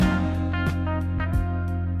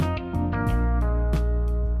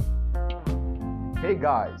Hey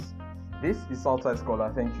guys, this is Southside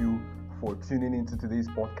Scholar. Thank you for tuning into today's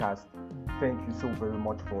podcast. Thank you so very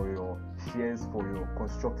much for your shares, for your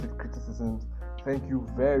constructive criticisms. Thank you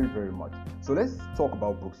very, very much. So let's talk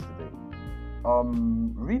about books today.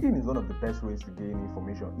 Reading is one of the best ways to gain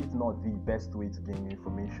information, if not the best way to gain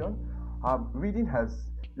information. Reading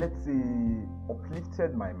has, let's say,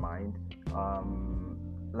 uplifted my mind,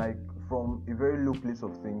 like from a very low place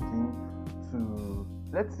of thinking to,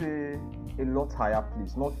 let's say, a lot higher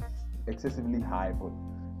place, not excessively high, but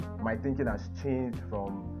my thinking has changed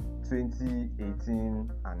from 2018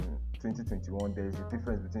 and 2021. There is a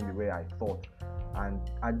difference between the way I thought, and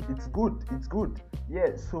it's good.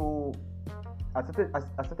 Yeah. So I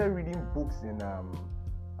started reading books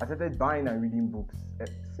I started buying and reading books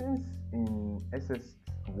since in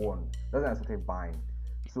SS1. That's when I started buying.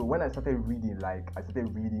 So when I started reading, I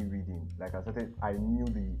knew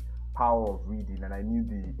the power of reading and I knew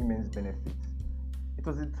the immense benefits. It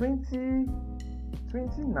was in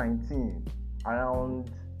 2019, around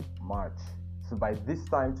March. So by this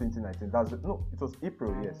time, 2019, it was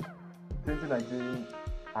April, yes. 2019,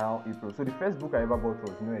 around April. So the first book I ever bought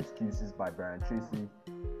was No Excuses by Brian Tracy.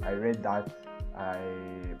 I read that. I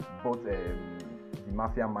bought The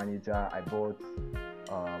Mafia Manager. I bought,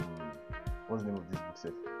 what's the name of this book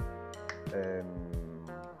set?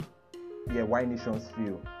 Why Nations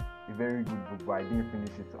Fail. A very good book, but I didn't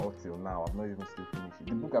finish it up till now. I've not even still finished it.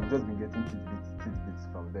 The book, I've just been getting tidbits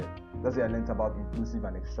from there. That's where I learned about inclusive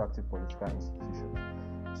and extractive political institutions.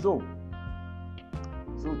 So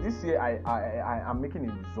this year I'm making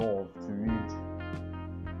a resolve to read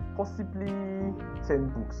possibly 10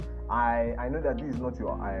 books. I know that this is not the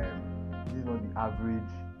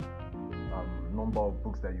average number of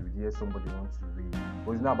books that you would hear somebody wants to read,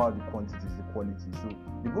 but it's not about the quantity, it's the quality. So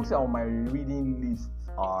the books that are on my reading list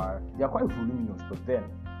they are quite voluminous, but then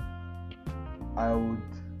I would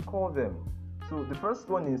call them. So the first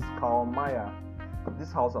one is Karl Mayr,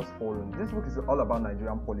 This House Has Fallen. This book is all about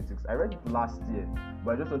Nigerian politics. I read it last year,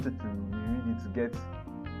 but I just wanted to read it to get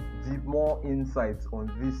more insights on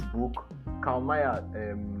this book. Karl Mayr,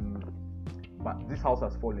 but This House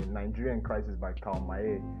Has Fallen, Nigerian Crisis by Karl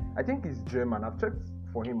Mayr. I think he's German. I've checked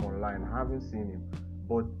for him online. I haven't seen him,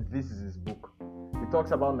 but this is his book. It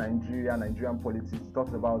talks about Nigerian politics. It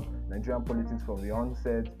talks about Nigerian politics from the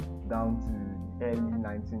onset down to the early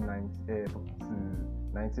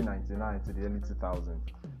 1999 to the early 2000s.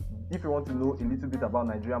 If you want to know a little bit about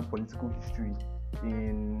Nigerian political history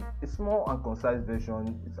in a small and concise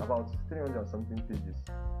version, it's about 300 and something pages.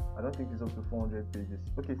 I don't think it's up to 400 pages.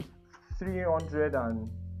 Okay,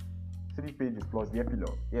 303 pages plus the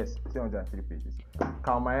epilogue. Yes, 303 pages.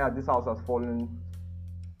 Karl Mayr, This House Has Fallen.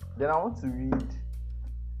 Then I want to read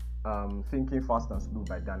Thinking Fast and Slow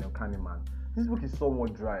by Daniel Kahneman. This book is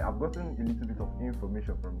somewhat dry. I've gotten a little bit of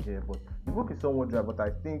information from here, but the book is somewhat dry. But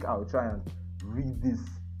I think I'll try and read this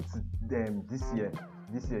to them this year.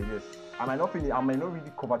 This year, yes. I might not read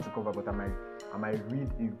it cover to cover, but I might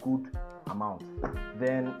read a good amount.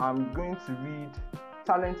 Then I'm going to read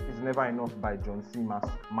Talent Is Never Enough by John C.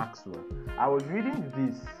 Maxwell. I was reading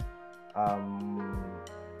this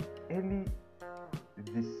early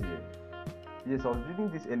this year. Yes, I was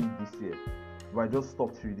reading this early this year, but I just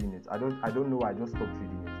stopped reading it. I don't know why I just stopped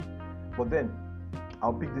reading it. But then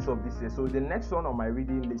I'll pick this up this year. So the next one on my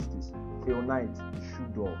reading list is Phil Knight, The Shoe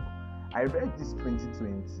Dog. I read this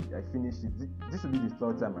 2020. I finished it. This will be the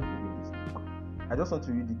third time I'm reading this book. I just want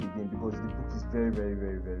to read it again because the book is very, very,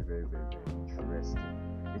 very, very, very, very, very interesting.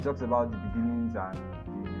 It talks about the beginnings and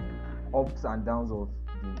the ups and downs of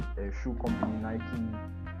the shoe company Nike.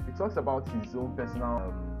 It talks about his own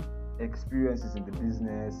personal experiences in the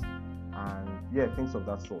business and things of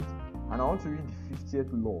that sort. And I want to read The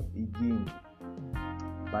 50th Law again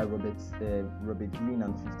by Robert Greene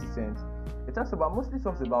and 50 Cent. It mostly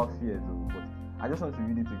talks about fear though, but I just want to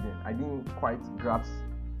read it again. I didn't quite grasp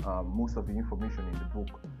most of the information in the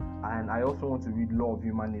book. And I also want to read Law of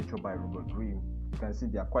Human Nature by Robert Greene. You can see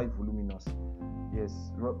they are quite voluminous. Yes,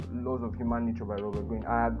 Laws of Human Nature by Robert Greene.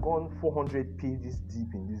 I had gone 400 pages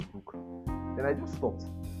deep in this book. Then I just stopped.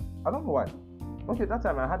 I don't know why. Okay, that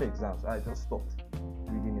time I had exams. I just stopped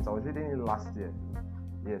reading it. I was reading it last year.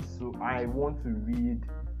 Yes, so I want to read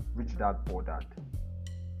Rich Dad Poor Dad.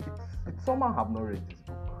 It's somehow I have not read this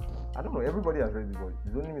book. I don't know, everybody has read it, but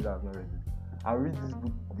it's only me that has not read it. I'll read this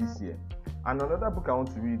book this year. And another book I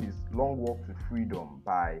want to read is Long Walk to Freedom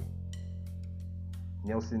by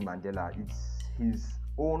Nelson Mandela. It's his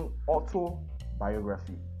own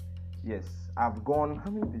autobiography. Yes, I've gone,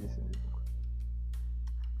 how many pages in this book?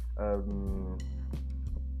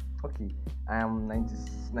 Okay, I am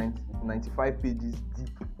 95 pages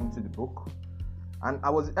deep into the book. And I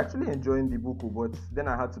was actually enjoying the book, but then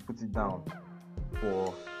I had to put it down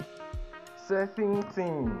for certain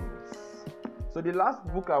things. So the last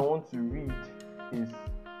book I want to read is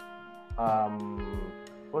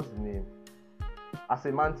what's the name? As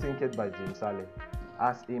a Man Thinketh by James Allen.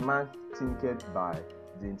 As a Man Thinketh by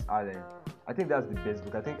James Allen. I think that's the best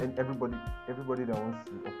book. I think everybody that wants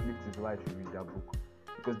to uplift his life should read that book,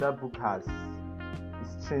 because that book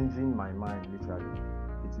is changing my mind literally.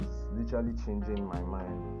 It is literally changing my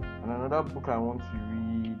mind. And another book I want to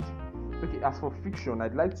read. Okay, as for fiction,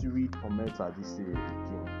 I'd like to read Omerta this year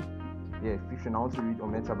again. Yeah, fiction. I want to read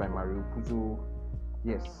Omerta by Mario Puzo.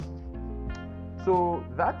 Yes. So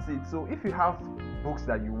that's it. So if you have books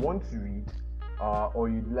that you want to read, or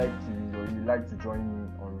you'd like to join me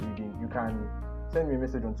on reading, you can send me a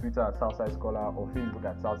message on Twitter at Southside Scholar or Facebook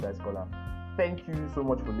at Southside Scholar. Thank you so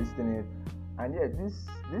much for listening. And yeah, this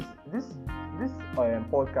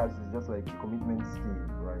podcast is just like a commitment scheme,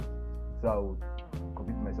 right? So I would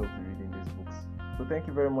commit myself to reading these books. So thank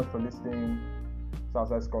you very much for listening.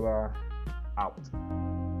 Southside Scholar out.